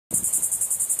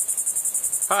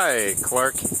Hi,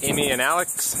 Clark, Amy, and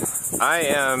Alex. I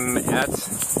am at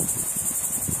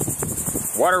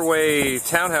Waterway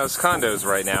Townhouse condos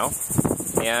right now,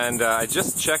 and I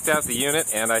just checked out the unit,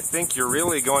 and I think you're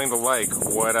really going to like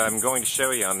what I'm going to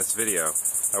show you on this video.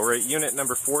 We're at unit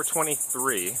number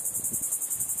 423,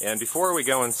 and before we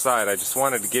go inside, I just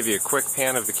wanted to give you a quick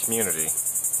pan of the community.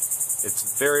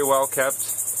 It's very well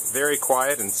kept, very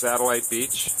quiet in Satellite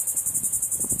Beach.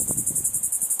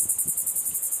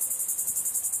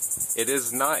 It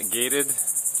is not gated,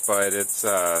 but it's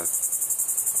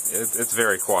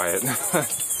very quiet.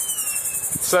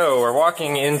 So we're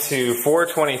walking into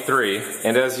 423,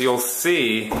 and as you'll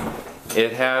see,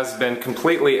 it has been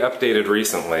completely updated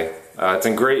recently. It's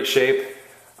in great shape.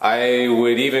 I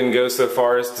would even go so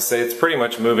far as to say it's pretty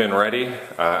much move-in ready.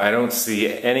 I don't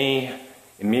see any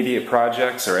immediate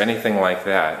projects or anything like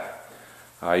that.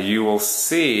 You will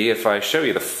see, if I show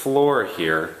you the floor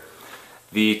here,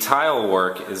 the tile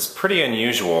work is pretty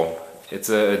unusual. It's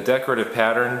a decorative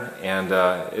pattern, and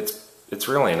it's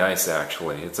really nice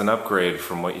actually. It's an upgrade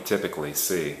from what you typically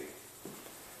see.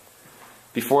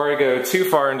 Before I go too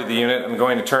far into the unit, I'm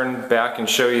going to turn back and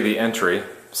show you the entry.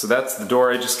 So that's the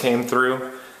door I just came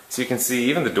through. So you can see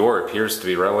even the door appears to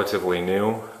be relatively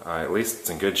new. At least it's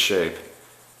in good shape.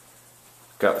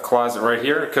 Got the closet right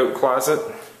here, a coat closet.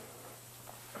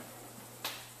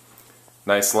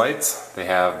 Nice lights. They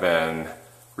have been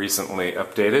recently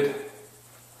updated.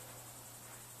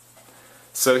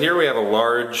 So here we have a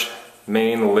large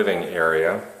main living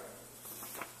area.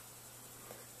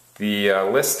 The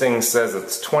listing says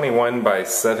it's 21 by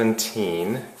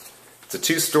 17. It's a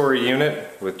two-story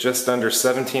unit with just under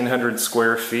 1,700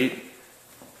 square feet.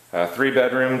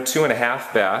 3-bedroom,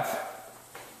 2.5 bath.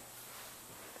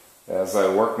 As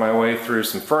I work my way through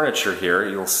some furniture here,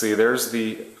 you'll see there's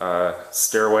the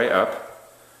stairway up.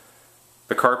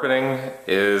 The carpeting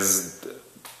is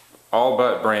all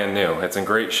but brand new. It's in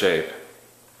great shape.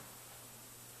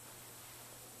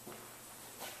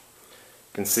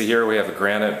 You can see here we have a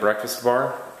granite breakfast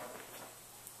bar.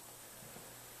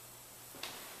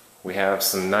 We have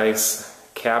some nice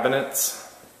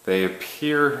cabinets. They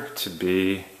appear to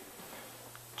be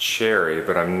cherry,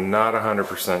 but I'm not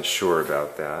 100% sure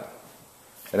about that.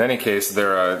 In any case,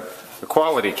 they're a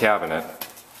quality cabinet.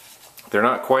 They're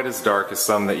not quite as dark as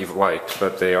some that you've liked,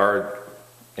 but they are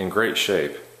in great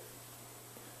shape.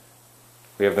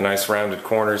 We have the nice rounded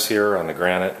corners here on the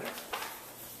granite.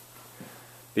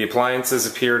 The appliances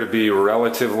appear to be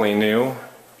relatively new.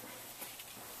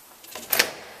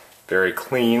 Very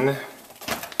clean. In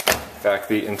fact,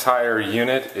 the entire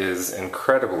unit is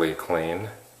incredibly clean.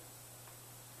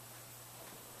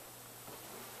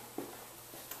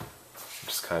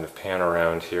 Just kind of pan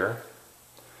around here.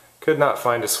 Could not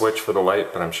find a switch for the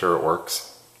light, but I'm sure it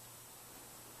works.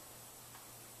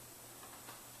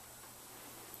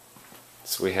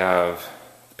 So we have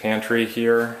a pantry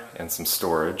here and some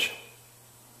storage.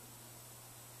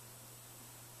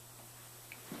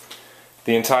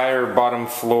 The entire bottom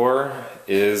floor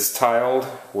is tiled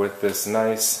with this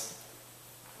nice,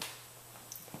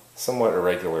 somewhat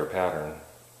irregular pattern.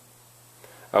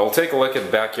 We'll take a look at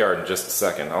the backyard in just a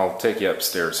second. I'll take you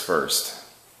upstairs first.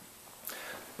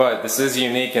 But this is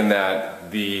unique in that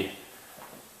the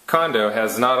condo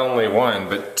has not only one,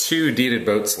 but two deeded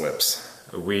boat slips.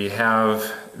 We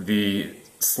have the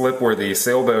slip where the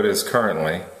sailboat is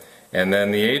currently, and then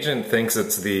the agent thinks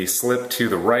it's the slip to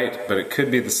the right, but it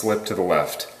could be the slip to the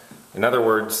left. In other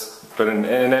words, but in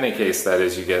any case, that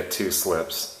is, you get two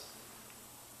slips.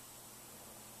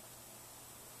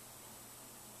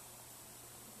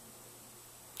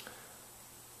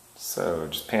 So,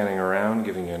 just panning around,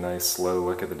 giving you a nice slow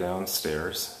look at the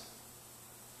downstairs.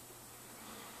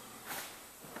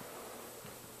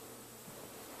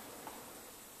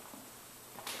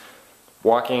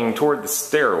 Walking toward the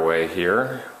stairway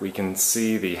here, we can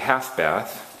see the half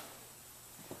bath,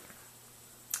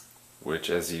 which,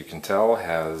 as you can tell,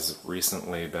 has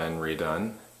recently been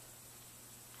redone.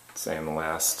 Say in the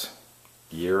last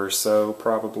year or so,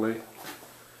 probably.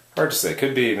 Hard to say,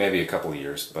 could be maybe a couple of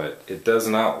years, but it does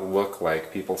not look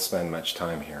like people spend much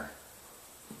time here.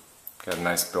 Got a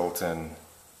nice built-in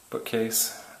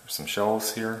bookcase, there's some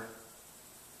shelves here.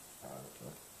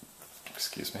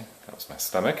 Excuse me, that was my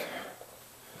stomach.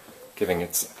 Giving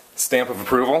its stamp of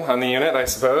approval on the unit, I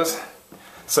suppose.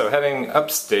 So heading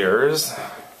upstairs,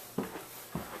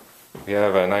 we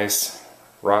have a nice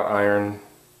wrought iron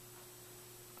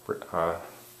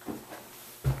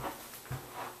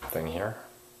thing here.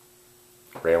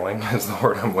 Railing is the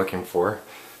word I'm looking for.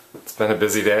 It's been a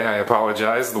busy day, I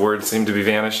apologize. The words seem to be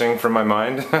vanishing from my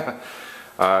mind.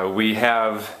 We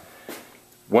have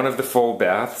one of the full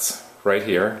baths right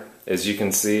here. As you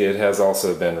can see, it has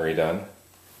also been redone.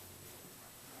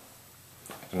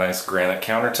 A nice granite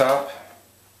countertop.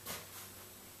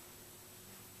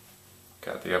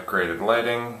 Got the upgraded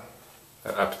lighting,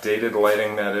 updated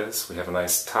lighting that is. We have a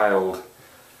nice tiled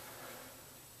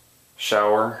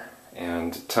shower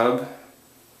and tub,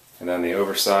 and then the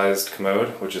oversized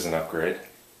commode, which is an upgrade.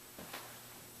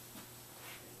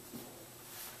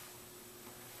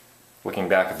 Looking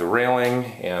back at the railing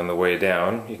and the way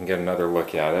down, you can get another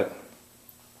look at it.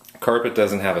 Carpet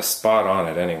doesn't have a spot on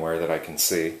it anywhere that I can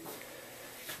see.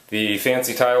 The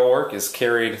fancy tile work is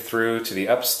carried through to the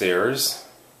upstairs.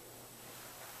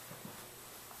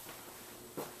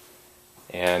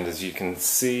 And as you can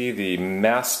see, the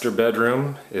master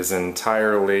bedroom is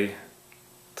entirely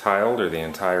tiled, or the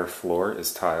entire floor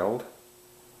is tiled.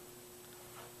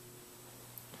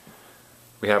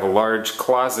 We have a large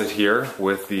closet here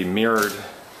with the mirrored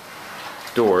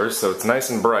doors, so it's nice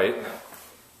and bright.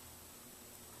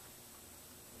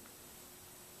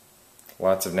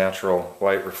 Lots of natural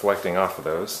light reflecting off of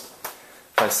those.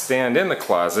 If I stand in the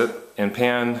closet and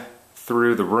pan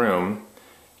through the room,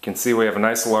 you can see we have a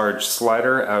nice large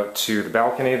slider out to the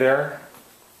balcony there.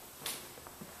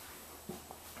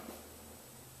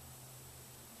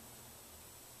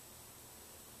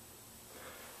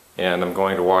 And I'm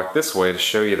going to walk this way to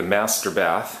show you the master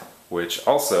bath, which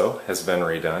also has been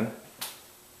redone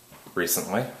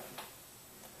recently.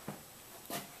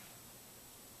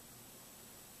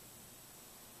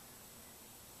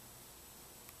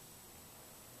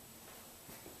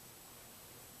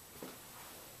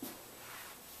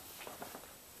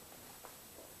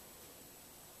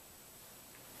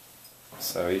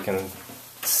 So you can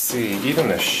see even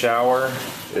the shower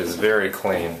is very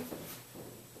clean.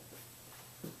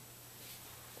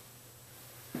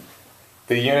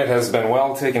 The unit has been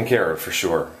well taken care of, for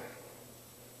sure.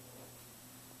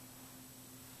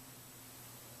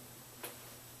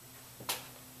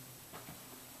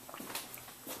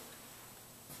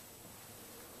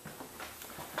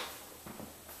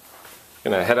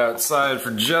 Gonna head outside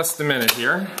for just a minute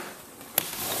here.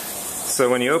 So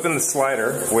when you open the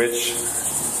slider, which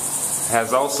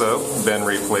has also been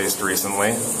replaced recently,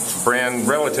 it's a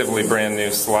relatively brand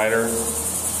new slider.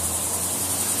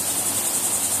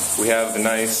 We have the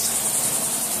nice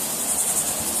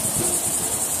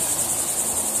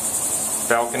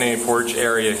balcony porch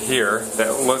area here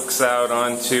that looks out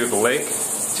onto the lake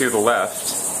to the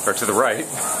left, or to the right,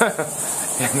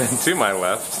 and then to my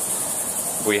left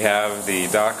we have the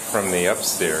dock from the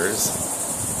upstairs.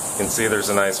 You can see there's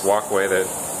a nice walkway that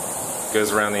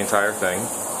goes around the entire thing.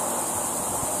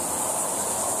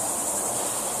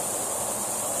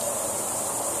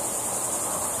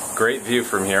 Great view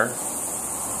from here.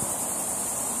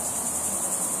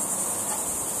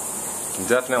 You can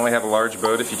definitely have a large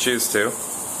boat if you choose to.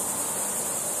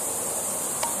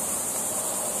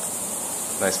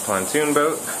 Nice pontoon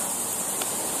boat.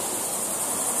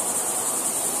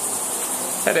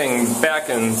 Heading back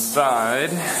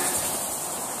inside.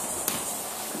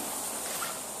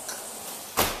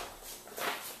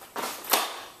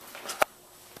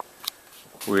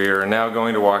 We are now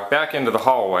going to walk back into the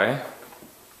hallway.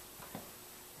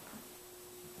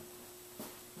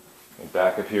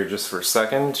 Back up here just for a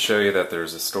second to show you that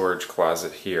there's a storage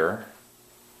closet here.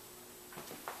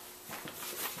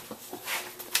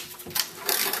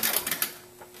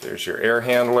 There's your air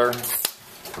handler.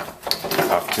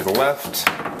 Off to the left,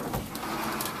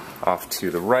 off to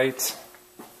the right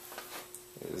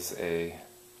is a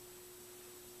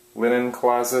linen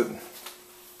closet.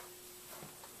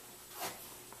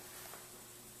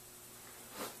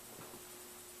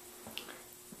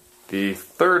 The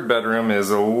third bedroom is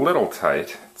a little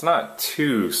tight. It's not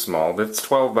too small, but it's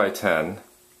 12 by 10.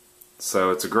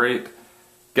 So it's a great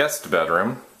guest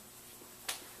bedroom.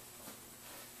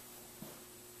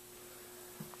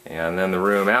 And then the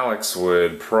room Alex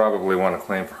would probably want to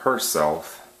claim for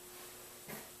herself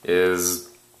is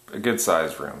a good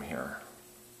sized room here.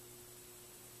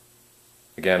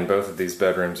 Again, both of these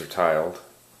bedrooms are tiled.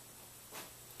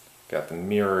 Got the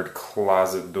mirrored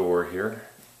closet door here.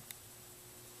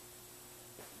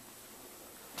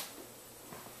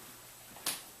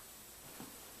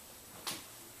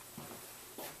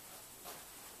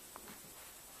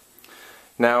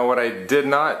 Now what I did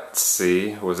not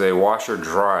see was a washer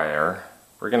dryer.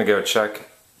 We're going to go check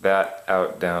that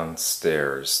out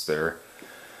downstairs. There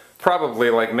probably,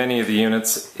 like many of the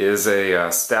units, is a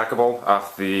stackable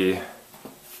off the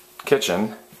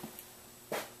kitchen.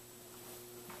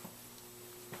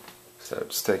 So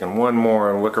just taking one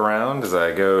more look around as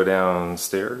I go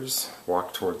downstairs,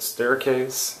 walk towards the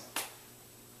staircase.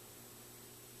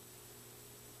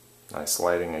 Nice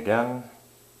lighting again.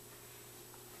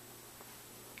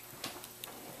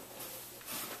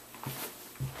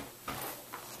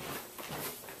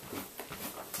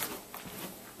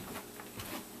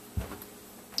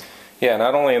 Yeah,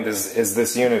 not only is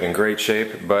this unit in great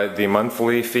shape, but the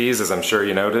monthly fees, as I'm sure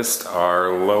you noticed,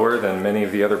 are lower than many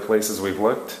of the other places we've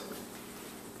looked.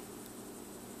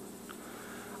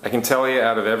 I can tell you,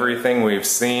 out of everything we've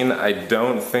seen, I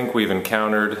don't think we've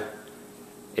encountered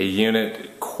a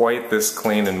unit quite this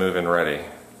clean and move-in ready.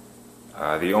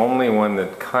 The only one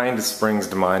that kind of springs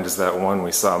to mind is that one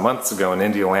we saw months ago in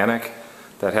Indialantic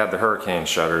that had the hurricane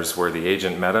shutters where the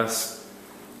agent met us.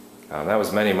 That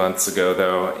was many months ago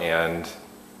though, and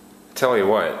I tell you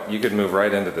what, you could move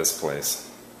right into this place.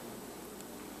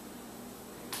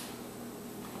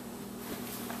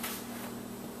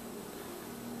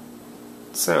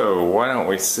 So why don't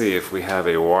we see if we have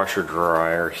a washer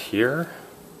dryer here?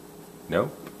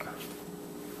 Nope.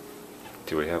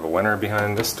 Do we have a winner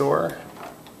behind this door?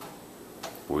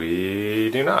 We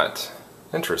do not.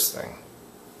 Interesting.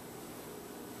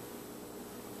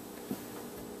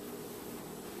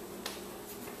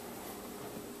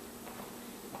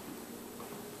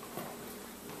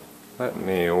 Let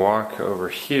me walk over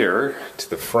here to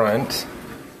the front,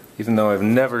 even though I've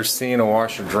never seen a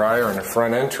washer dryer in a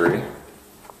front entry.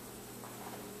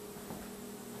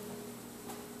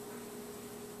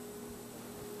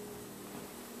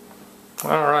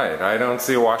 Alright, I don't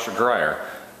see a washer dryer.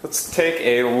 Let's take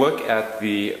a look at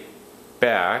the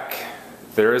back.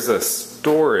 There is a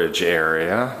storage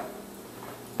area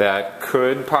that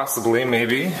could possibly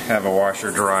maybe have a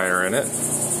washer dryer in it.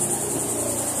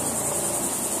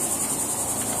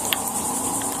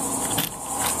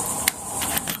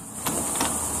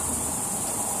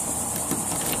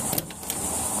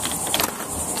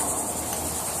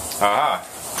 Aha!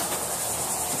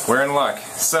 We're in luck.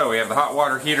 So we have the hot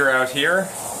water heater out here,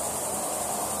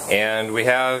 and we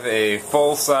have a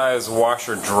full-size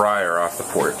washer dryer off the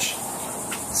porch.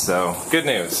 So, good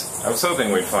news. I was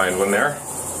hoping we'd find one there.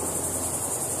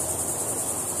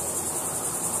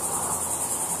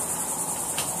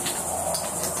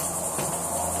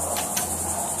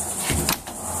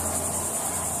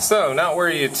 So, not where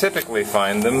you typically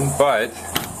find them, but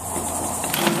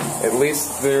at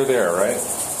least they're there, right?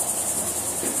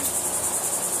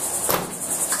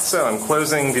 So I'm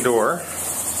closing the door,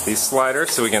 the slider,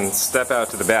 so we can step out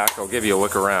to the back. I'll give you a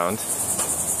look around.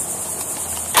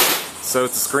 So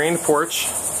it's a screened porch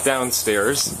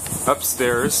downstairs.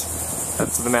 Upstairs,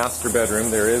 that's the master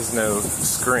bedroom. There is no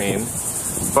screen,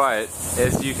 but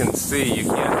as you can see, you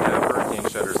can't have hurricane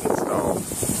shutters installed.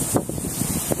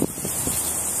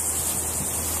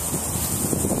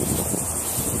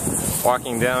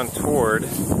 Walking down toward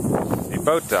the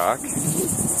boat dock,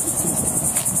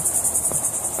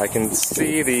 I can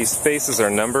see the spaces are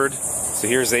numbered. So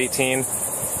here's 18.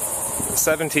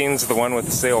 17's the one with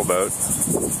the sailboat.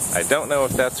 I don't know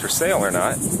if that's for sale or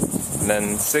not. And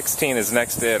then 16 is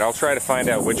next to it. I'll try to find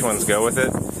out which ones go with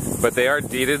it. But they are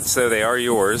deeded, so they are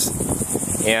yours.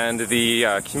 And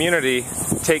the community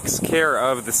takes care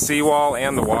of the seawall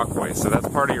and the walkway, so that's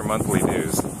part of your monthly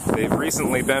dues. They've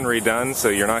recently been redone, so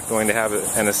you're not going to have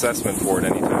an assessment for it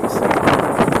anytime soon.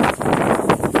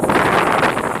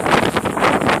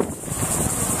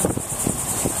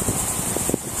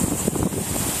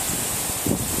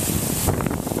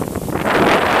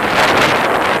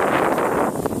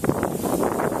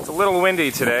 A little windy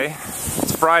today.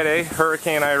 It's Friday.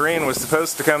 Hurricane Irene was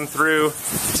supposed to come through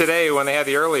today when they had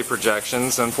the early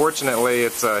projections. Unfortunately,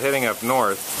 it's hitting up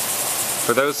north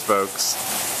for those folks.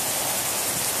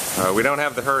 We don't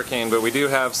have the hurricane, but we do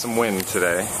have some wind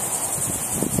today.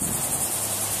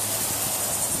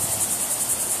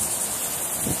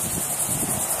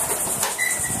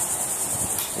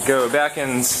 Go back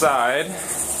inside.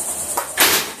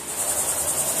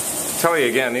 Tell you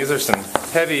again, these are some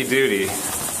heavy-duty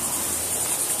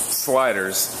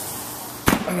sliders.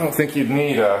 I don't think you'd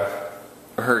need a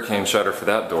hurricane shutter for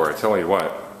that door, I tell you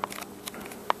what.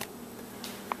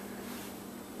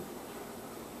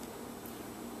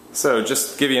 So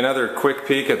just give you another quick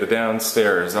peek at the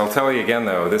downstairs. I'll tell you again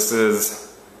though, this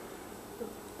is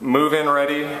move-in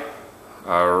ready,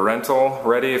 rental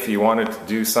ready if you wanted to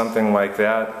do something like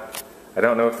that. I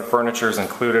don't know if the furniture is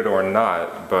included or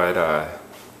not, but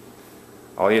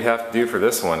all you'd have to do for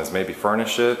this one is maybe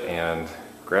furnish it and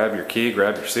grab your key,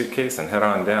 grab your suitcase, and head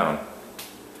on down.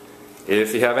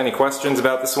 If you have any questions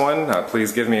about this one,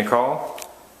 please give me a call.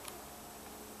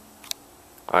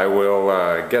 I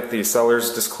will get the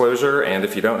seller's disclosure, and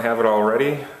if you don't have it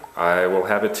already, I will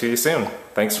have it to you soon.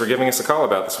 Thanks for giving us a call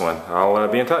about this one. I'll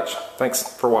be in touch. Thanks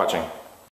for watching.